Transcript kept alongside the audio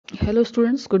Hello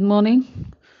students, good morning.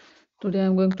 Today I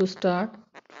am going to start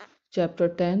Chapter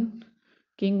 10,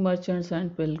 King, Merchants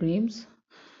and Pilgrims,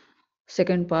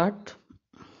 second part.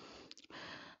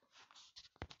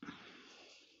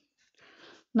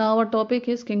 Now our topic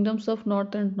is Kingdoms of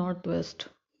North and Northwest.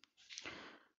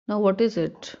 Now what is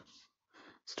it?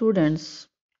 Students,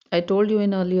 I told you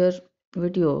in earlier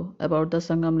video about the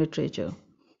Sangam literature.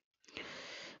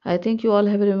 I think you all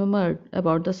have remembered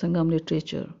about the Sangam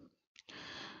literature.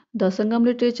 The Sangam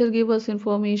literature gives us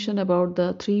information about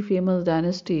the three famous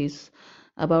dynasties,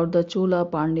 about the Chola,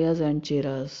 Pandyas and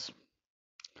Cheras.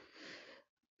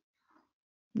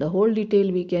 The whole detail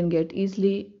we can get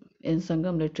easily in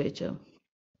Sangam literature.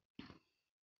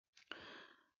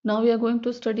 Now we are going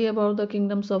to study about the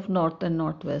kingdoms of North and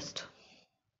Northwest.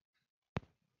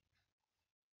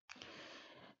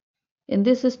 In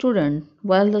this student,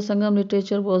 while the Sangam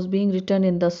literature was being written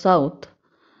in the south,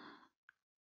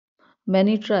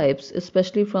 many tribes,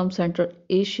 especially from Central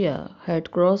Asia,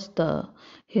 had crossed the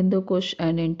Hindu Kush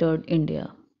and entered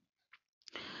India,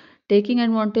 taking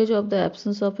advantage of the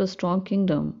absence of a strong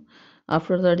kingdom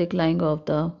after the decline of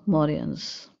the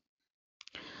Mauryans.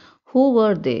 Who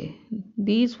were they?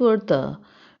 These were the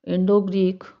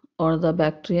Indo-Greek or the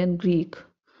Bactrian Greek,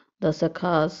 the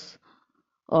Sakas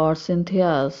or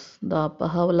Scythians, the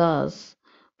Pahalas,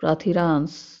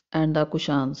 Prathirans, and the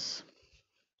Kushans.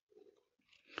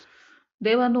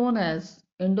 They were known as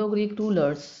Indo-Greek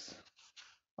rulers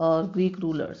or Greek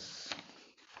rulers.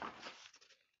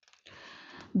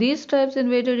 These tribes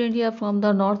invaded India from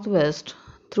the northwest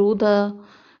through the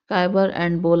Khyber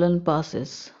and Bolan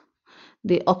passes.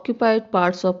 They occupied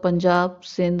parts of Punjab,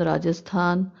 Sindh,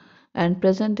 Rajasthan, and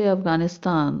present-day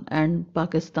Afghanistan and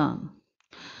Pakistan.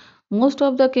 Most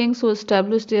of the kings who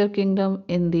established their kingdom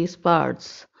in these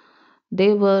parts,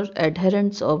 they were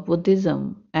adherents of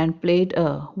Buddhism and played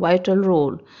a vital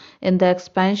role in the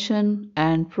expansion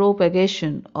and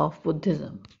propagation of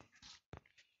Buddhism.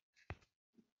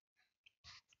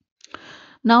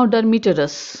 Now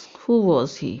Dharmiterus, who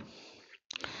was he?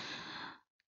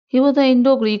 He was the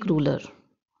Indo-Greek ruler.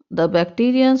 The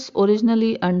Bactrians,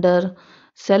 originally under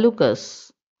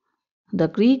Seleucus, the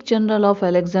Greek general of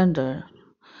Alexander.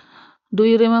 Do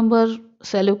you remember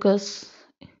Seleucus?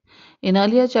 In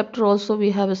earlier chapter also we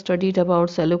have studied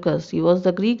about Seleucus. He was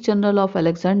the Greek general of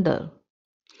Alexander.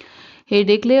 He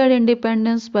declared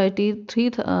independence by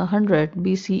 300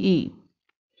 BCE.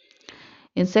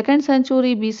 In 2nd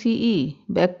century BCE,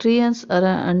 Bactrians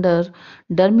under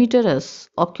Dharmiterus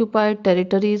occupied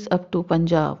territories up to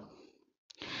Punjab.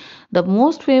 The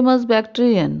most famous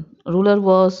Bactrian ruler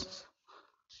was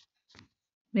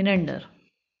Menander.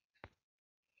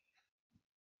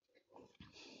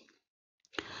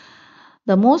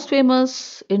 The most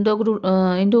famous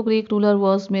Indo-Greek ruler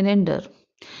was Menander.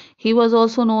 He was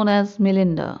also known as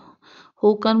Milinda,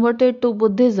 who converted to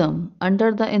Buddhism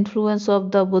under the influence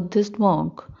of the Buddhist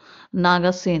monk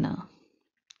Nagasena.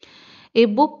 A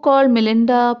book called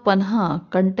Milinda Panha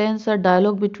contains a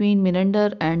dialogue between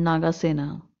Menander and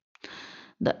Nagasena.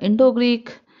 The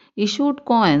Indo-Greek issued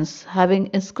coins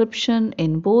having inscription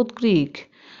in both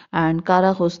Greek and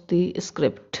Karakosti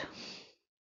script.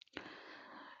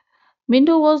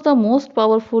 Mindu was the most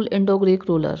powerful Indo-Greek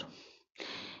ruler.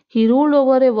 He ruled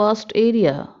over a vast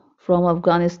area from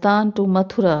Afghanistan to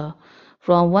Mathura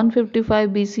from 155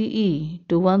 BCE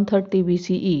to 130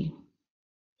 BCE.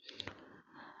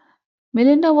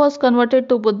 Milinda was converted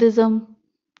to Buddhism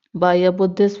by a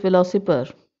Buddhist philosopher.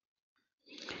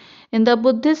 In the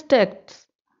Buddhist texts,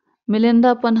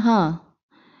 Milinda Panha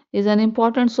is an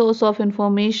important source of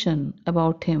information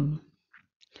about him.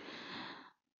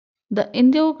 The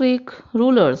Indo-Greek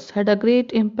rulers had a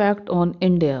great impact on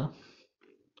India.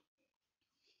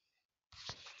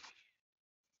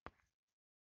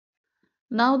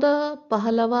 Now the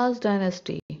Pahalavas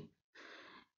dynasty.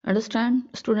 Understand,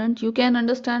 student, you can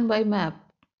understand by map.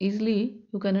 Easily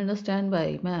you can understand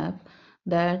by map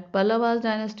that Pallavas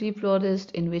dynasty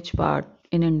flourished in which part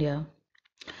in India.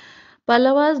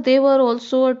 Pallavas, they were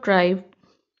also a tribe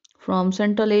from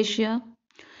Central Asia.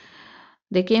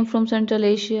 They came from Central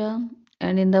Asia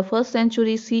and in the 1st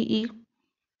century CE,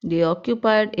 they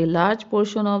occupied a large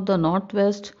portion of the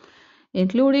northwest,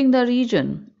 including the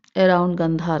region around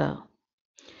Gandhara.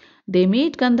 They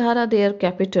made Gandhara their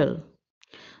capital.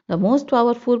 The most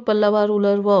powerful Pallava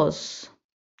ruler was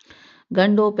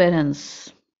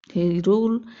Gandoparans. His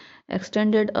rule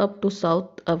extended up to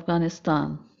South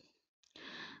Afghanistan.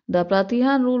 The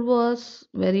Prathian rule was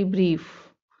very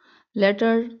brief.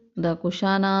 Later, the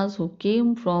Kushanas, who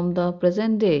came from the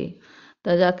present-day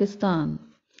Tajikistan,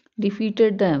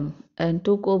 defeated them and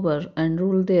took over and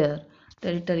ruled their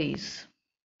territories.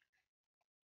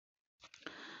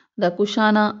 The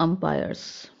Kushana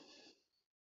empires.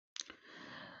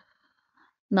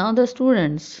 Now the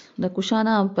students, the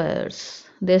Kushana empires,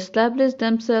 they established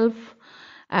themselves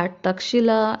at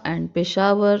Takshila and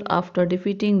Peshawar after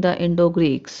defeating the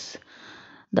Indo-Greeks,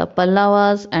 the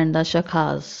Pallavas and the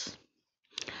Shakas.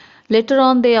 Later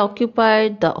on they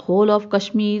occupied the whole of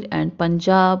Kashmir and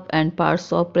Punjab and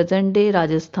parts of present-day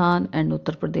Rajasthan and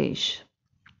Uttar Pradesh.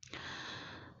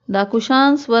 The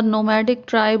Kushans were nomadic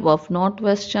tribe of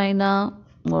northwest China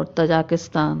or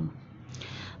Tajikistan.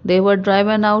 They were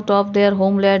driven out of their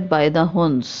homeland by the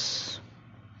Huns.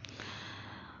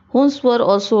 Huns were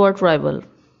also a tribal.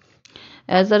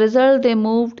 As a result, they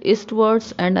moved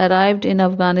eastwards and arrived in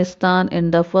Afghanistan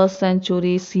in the 1st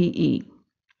century CE.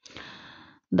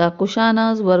 The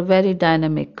Kushanas were very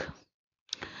dynamic.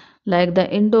 Like the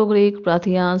Indo-Greek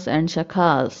Parthians and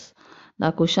Shakas,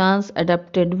 the Kushans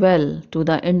adapted well to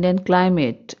the Indian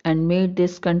climate and made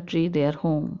this country their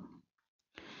home.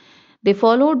 They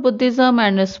followed Buddhism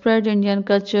and spread Indian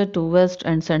culture to West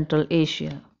and Central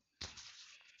Asia.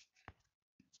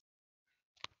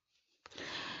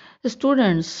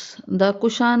 Students, the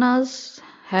Kushanas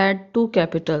had two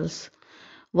capitals,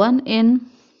 one in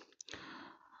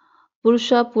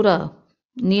Purushapura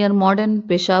near modern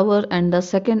Peshawar and the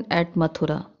second at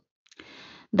Mathura.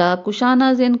 The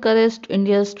Kushanas encouraged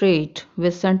India's trade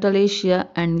with Central Asia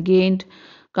and gained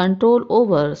control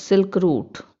over Silk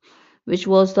Route, which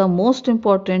was the most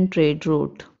important trade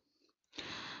route.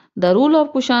 The rule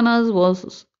of Kushanas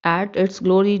was at its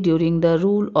glory during the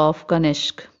rule of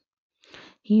Kanishk.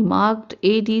 He marked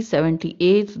AD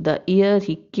 78, the year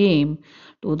he came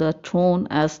to the throne,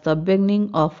 as the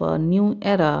beginning of a new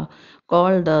era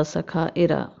called the Sakha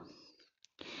era.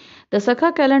 The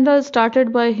Sakha calendar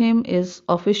started by him is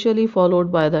officially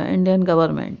followed by the Indian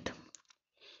government.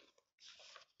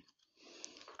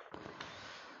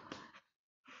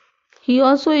 He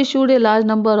also issued a large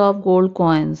number of gold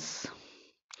coins.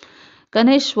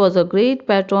 Ganesh was a great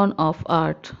patron of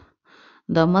art.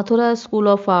 The Mathura school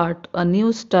of art, a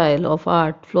new style of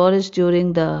art, flourished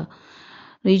during the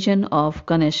reign of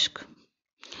Kanishk.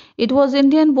 It was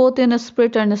Indian both in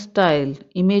spirit and style.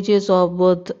 Images of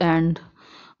Buddha and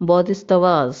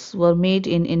Bodhisattvas were made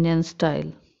in Indian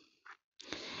style.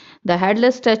 The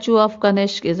headless statue of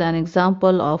Kanishk is an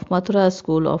example of Mathura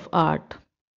school of art.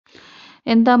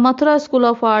 In the Mathura school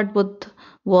of art, Buddha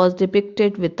was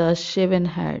depicted with a shaven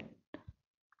head.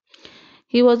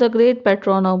 He was a great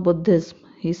patron of Buddhism.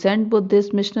 He sent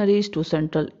Buddhist missionaries to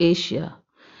Central Asia,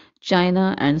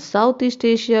 China, and Southeast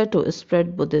Asia to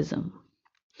spread Buddhism.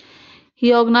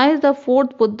 He organized the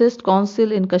Fourth Buddhist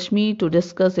Council in Kashmir to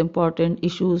discuss important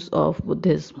issues of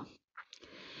Buddhism.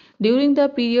 During the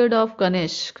period of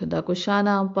Kanishk, the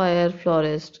Kushana Empire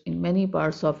flourished in many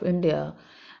parts of India,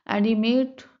 and he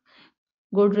made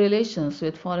good relations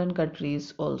with foreign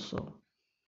countries also.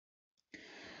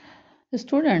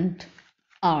 Student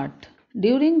art.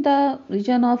 During the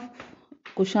reign of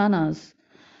Kushanas,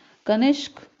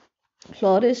 Kanishk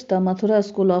flourished the Mathura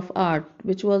school of art,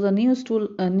 which was a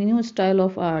new style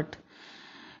of art.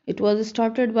 It was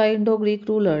started by Indo-Greek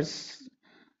rulers,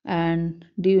 and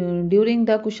during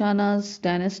the Kushanas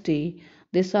dynasty,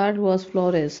 this art was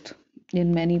flourished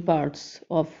in many parts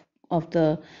of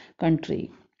the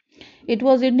country. It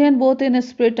was Indian both in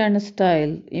spirit and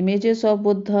style. Images of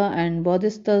Buddha and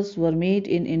Bodhisattvas were made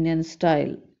in Indian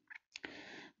style.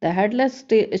 The headless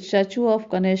statue of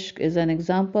Kanishk is an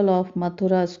example of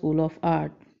Mathura school of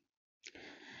art.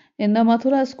 In the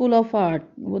Mathura school of art,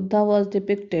 Buddha was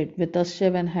depicted with a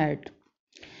shaven head.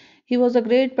 He was a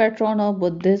great patron of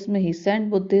Buddhism. He sent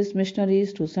Buddhist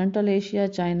missionaries to Central Asia,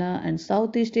 China, and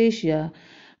Southeast Asia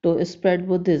to spread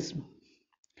Buddhism.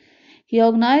 He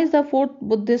organized the Fourth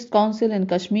Buddhist Council in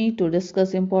Kashmir to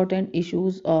discuss important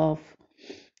issues of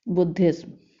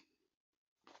Buddhism.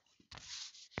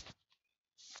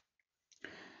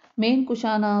 Main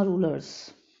Kushana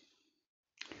rulers.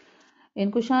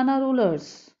 In Kushana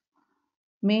rulers,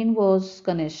 main was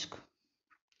Kanishk.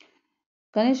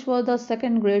 Kanishk was the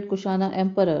second great Kushana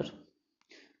emperor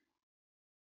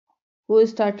who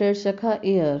started Shaka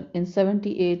year in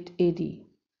 78 AD.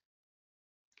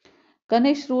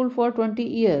 Kanishk ruled for 20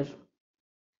 years,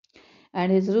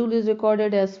 and his rule is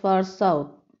recorded as far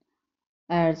south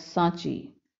as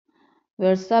Sanchi,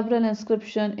 where several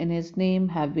inscriptions in his name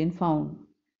have been found.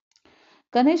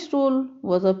 Kanish's rule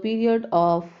was a period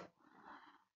of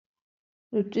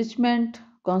retrenchment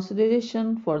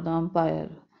consolidation for the empire.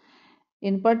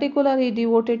 In particular, he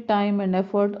devoted time and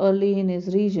effort early in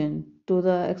his reign to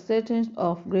the exertion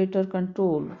of greater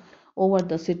control over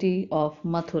the city of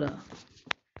Mathura.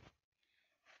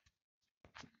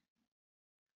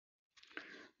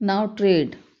 Now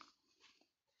trade.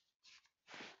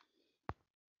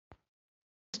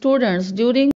 Students,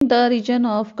 during the region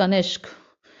of Kanishk,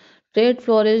 trade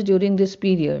flourished during this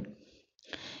period.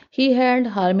 He had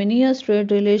harmonious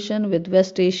trade relations with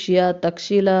West Asia,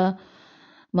 Takshila,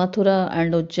 Mathura,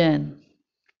 and Ujjain.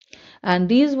 And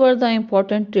these were the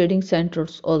important trading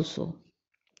centers also.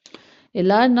 A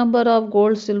large number of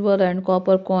gold, silver, and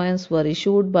copper coins were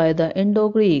issued by the Indo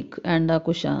Greek and the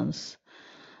Kushans.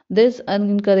 This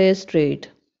encouraged trade.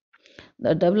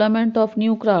 The development of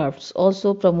new crafts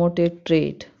also promoted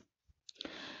trade.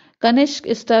 Kanishk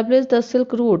established the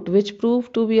Silk Route, which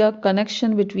proved to be a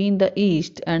connection between the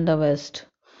East and the West.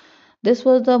 This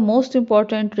was the most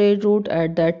important trade route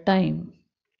at that time.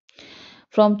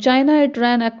 From China, it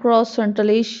ran across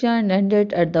Central Asia and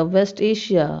ended at the West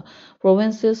Asia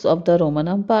provinces of the Roman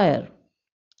Empire.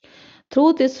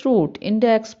 Through this route,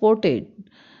 India exported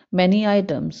many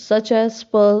items such as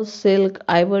pearls, silk,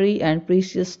 ivory, and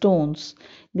precious stones,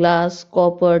 glass,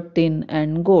 copper, tin,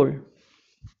 and gold.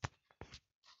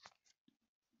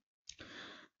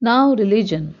 Now,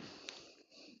 religion.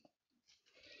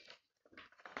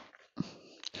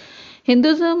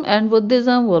 Hinduism and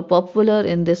Buddhism were popular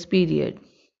in this period.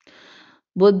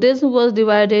 Buddhism was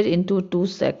divided into two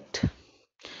sects,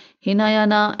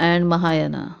 Hinayana and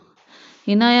Mahayana.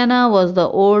 Hinayana was the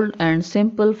old and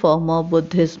simple form of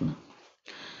Buddhism.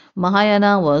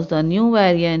 Mahayana was the new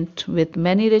variant with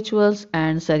many rituals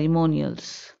and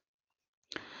ceremonials.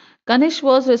 Kanishk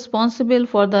was responsible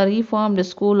for the reformed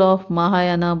school of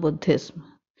Mahayana Buddhism.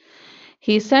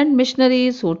 He sent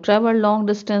missionaries who traveled long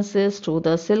distances through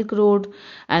the Silk Road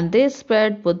and they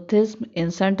spread Buddhism in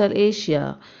Central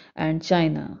Asia and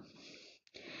China.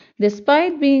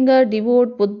 Despite being a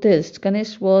devout Buddhist,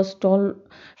 Kanishk was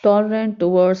tolerant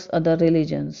towards other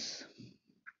religions.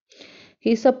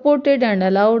 He supported and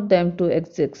allowed them to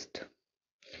exist.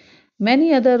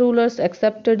 Many other rulers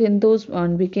accepted Hinduism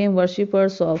and became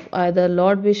worshippers of either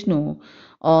Lord Vishnu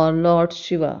or Lord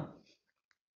Shiva.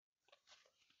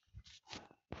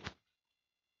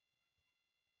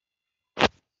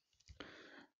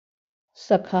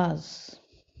 Sakhas.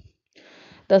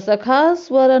 The Sakhas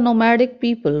were a nomadic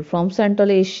people from Central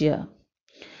Asia.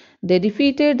 They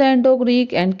defeated the Indo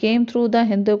Greek and came through the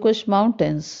Hindu Kush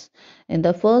mountains in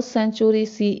the 1st century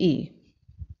CE.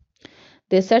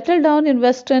 They settled down in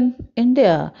western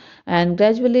India and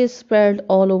gradually spread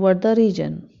all over the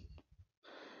region.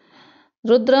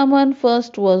 Rudraman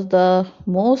first was the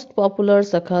most popular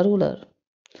Sakha ruler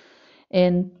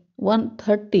in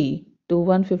 130 to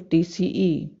 150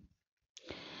 CE.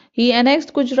 He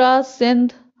annexed Gujarat,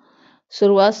 Sindh,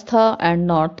 Survastha, and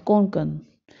North Konkan.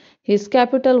 His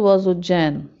capital was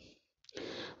Ujjain.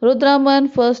 Rudraman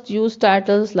first used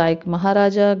titles like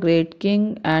Maharaja, Great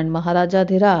King, and Maharaja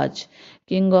Dhiraj,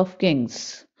 King of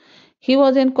Kings. He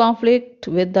was in conflict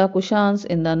with the Kushans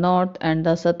in the north and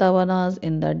the Satavahanas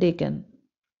in the Deccan.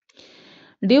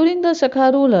 During the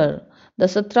Shaka ruler, the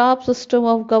satrap system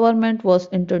of government was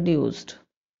introduced.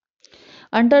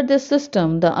 Under this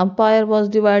system, the empire was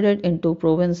divided into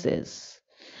provinces.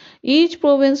 Each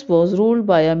province was ruled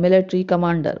by a military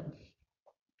commander,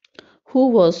 who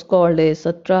was called a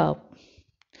satrap.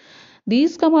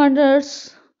 These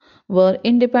commanders were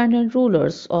independent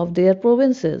rulers of their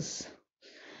provinces.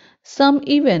 Some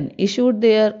even issued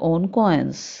their own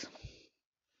coins.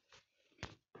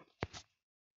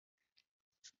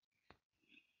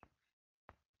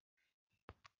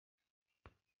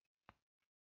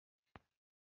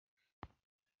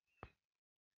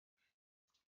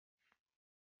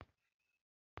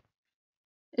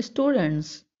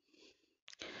 Students,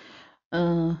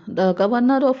 the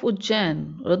governor of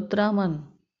Ujjain, Rudraman,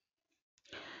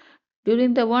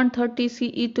 during the 130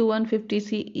 CE to 150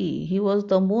 CE, he was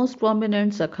the most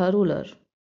prominent Sakha ruler.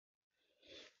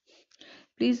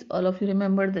 Please, all of you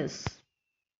remember this.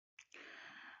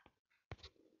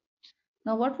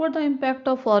 Now, what were the impact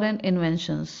of foreign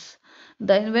inventions?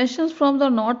 The inventions from the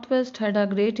northwest had a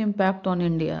great impact on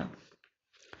India.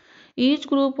 Each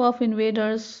group of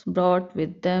invaders brought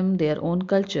with them their own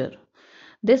culture.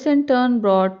 This in turn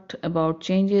brought about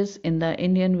changes in the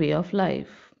Indian way of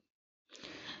life.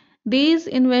 These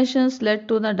inventions led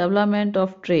to the development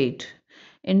of trade.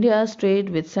 India's trade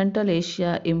with Central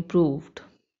Asia improved.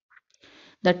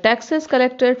 The taxes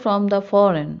collected from the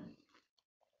foreign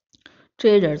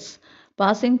traders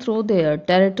passing through their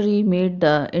territory made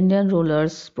the Indian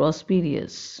rulers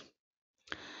prosperous.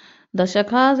 The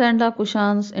Shakas and the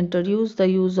Kushans introduced the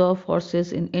use of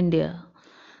horses in India.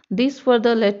 This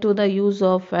further led to the use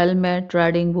of helmet,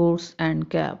 riding boots, and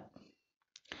cap.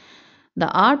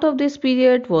 The art of this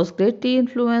period was greatly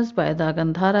influenced by the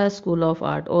Gandhara school of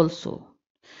art also.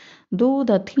 Though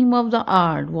the theme of the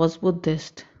art was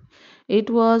Buddhist, it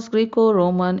was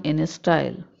Greco-Roman in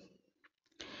style.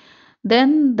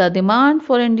 Then the demand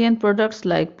for Indian products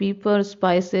like pepper,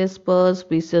 spices, pearls,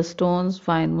 precious stones,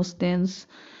 fine muslins,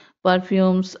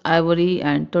 perfumes, ivory,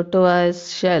 and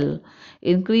tortoise shell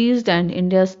increased, and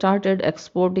India started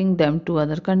exporting them to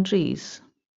other countries.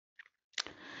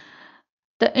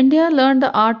 The India learned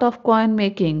the art of coin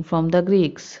making from the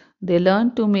Greeks. They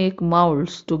learned to make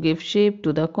molds to give shape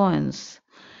to the coins.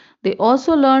 They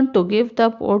also learned to give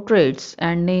the portraits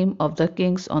and name of the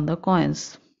kings on the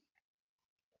coins.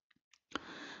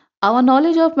 Our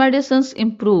knowledge of medicines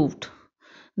improved.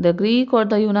 The Greek or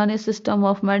the Unani system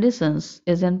of medicines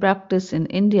is in practice in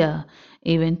India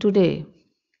even today.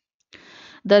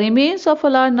 The remains of a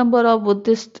large number of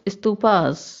Buddhist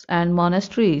stupas and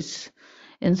monasteries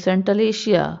in Central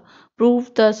Asia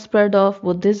prove the spread of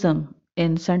Buddhism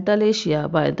in Central Asia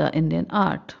by the Indian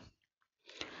art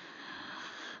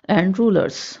and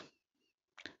rulers.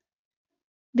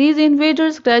 These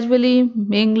invaders gradually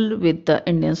mingled with the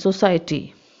Indian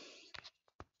society.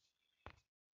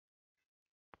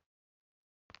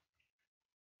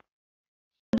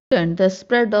 And the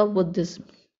spread of Buddhism.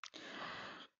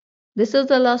 This is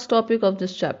the last topic of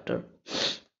this chapter.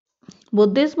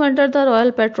 Buddhism under the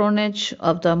royal patronage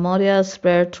of the Mauryas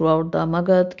spread throughout the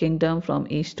Magad kingdom from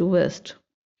east to west.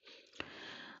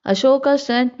 Ashoka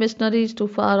sent missionaries to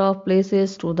far off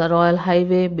places through the royal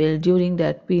highway built during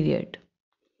that period.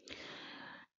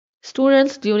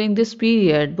 Students, during this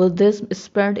period, Buddhism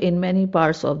spread in many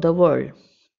parts of the world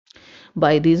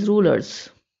by these rulers.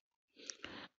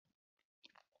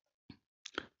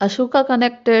 Ashoka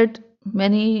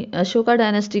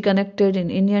dynasty connected in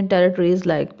Indian territories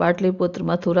like Patliputra,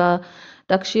 Mathura,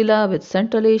 Takshila with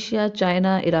Central Asia,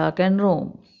 China, Iraq and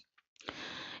Rome.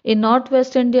 In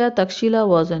northwest India, Takshila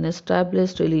was an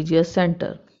established religious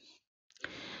center.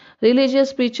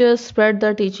 Religious preachers spread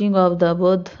the teaching of the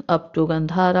Buddha up to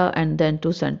Gandhara and then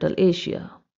to Central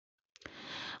Asia.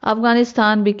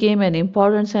 Afghanistan became an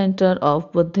important center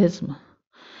of Buddhism.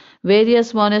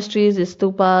 Various monasteries,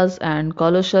 stupas, and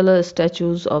colossal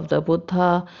statues of the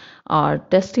Buddha are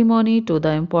testimony to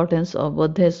the importance of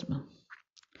Buddhism.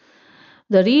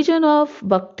 The region of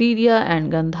Bactria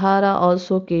and Gandhara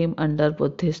also came under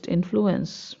Buddhist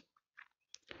influence.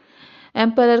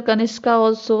 Emperor Kanishka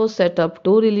also set up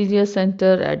two religious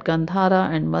centers at Gandhara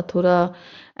and Mathura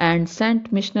and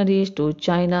sent missionaries to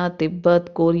China,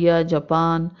 Tibet, Korea,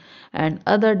 Japan, and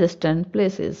other distant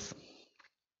places.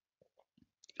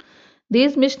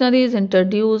 These missionaries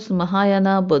introduced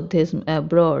Mahayana Buddhism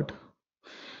abroad.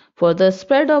 For the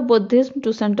spread of Buddhism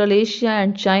to Central Asia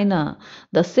and China,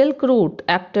 the Silk Route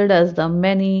acted as the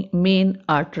main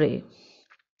artery.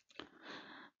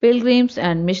 Pilgrims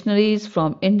and missionaries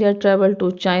from India traveled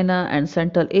to China and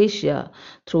Central Asia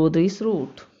through this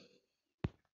route.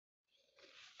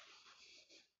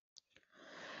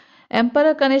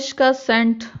 Emperor Kanishka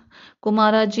sent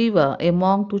Kumarajiva, a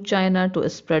monk, to China to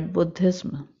spread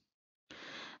Buddhism.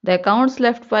 The accounts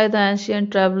left by the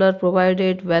ancient traveler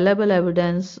provided valuable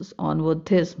evidence on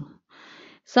Buddhism.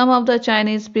 Some of the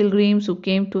Chinese pilgrims who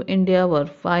came to India were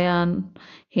Fayan,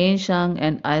 Henshan,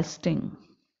 and Aisting.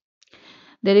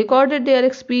 They recorded their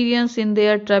experience in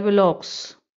their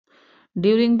travelogues.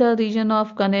 During the region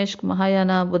of Kanishk,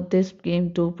 Mahayana Buddhism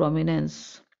came to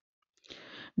prominence.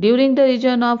 During the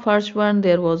region of Harshvarn,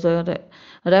 there was a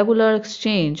regular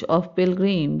exchange of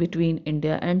pilgrims between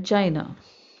India and China.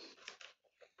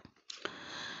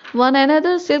 One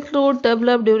another Silk Route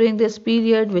developed during this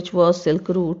period, which was Silk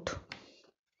Route.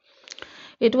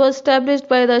 It was established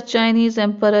by the Chinese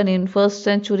emperor in 1st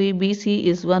century BC,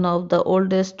 is one of the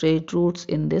oldest trade routes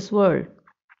in this world.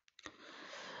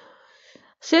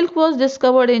 Silk was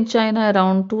discovered in China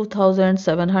around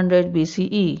 2700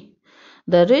 BCE.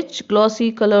 The rich,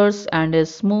 glossy colors and a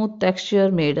smooth texture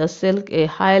made a silk a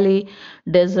highly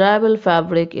desirable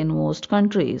fabric in most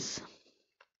countries.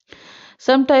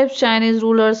 Sometimes Chinese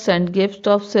rulers sent gifts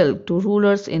of silk to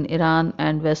rulers in Iran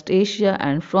and West Asia,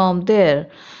 and from there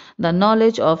the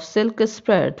knowledge of silk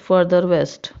spread further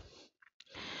west.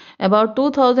 About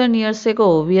 2000 years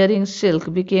ago, wearing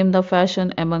silk became the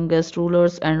fashion amongst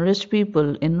rulers and rich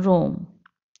people in Rome.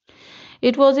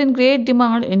 It was in great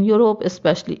demand in Europe,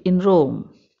 especially in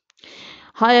Rome.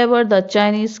 However, the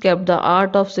Chinese kept the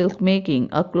art of silk making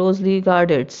a closely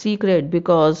guarded secret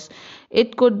because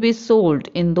it could be sold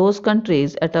in those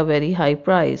countries at a very high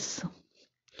price.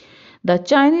 The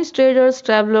Chinese traders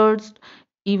traveled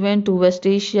even to West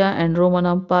Asia and Roman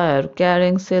Empire,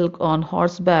 carrying silk on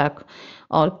horseback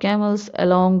or camels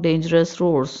along dangerous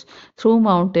roads through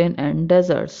mountains and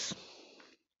deserts.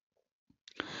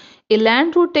 A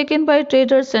land route taken by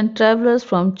traders and travelers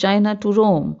from China to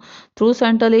Rome through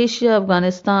Central Asia,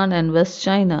 Afghanistan, and West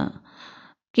China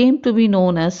came to be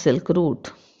known as Silk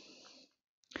Route.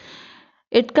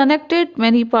 It connected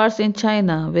many parts in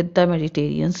China with the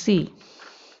Mediterranean Sea.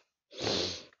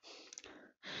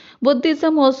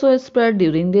 Buddhism also spread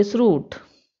during this route.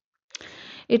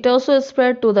 It also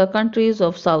spread to the countries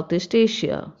of Southeast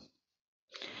Asia.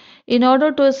 In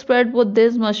order to spread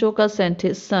Buddhism, Ashoka sent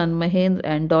his son Mahendra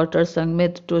and daughter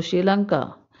Sangmit to Sri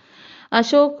Lanka.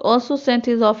 Ashok also sent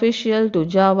his officials to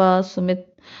Java,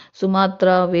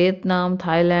 Sumatra, Vietnam,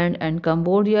 Thailand, and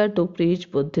Cambodia to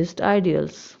preach Buddhist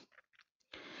ideals.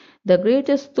 The great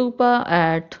stupa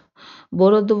at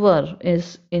Borobudur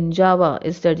in Java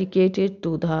is dedicated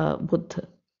to the Buddha.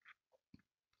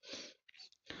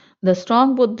 The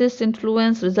strong Buddhist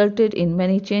influence resulted in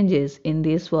many changes in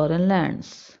these foreign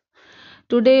lands.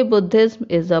 Today, Buddhism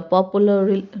is a popular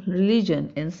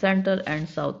religion in Central and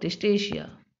Southeast Asia.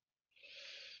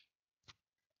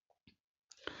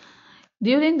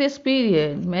 During this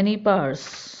period, many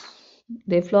parts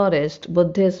they flourished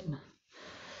Buddhism.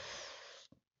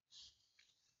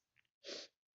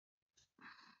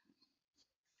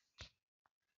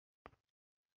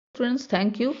 Friends,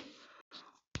 thank you.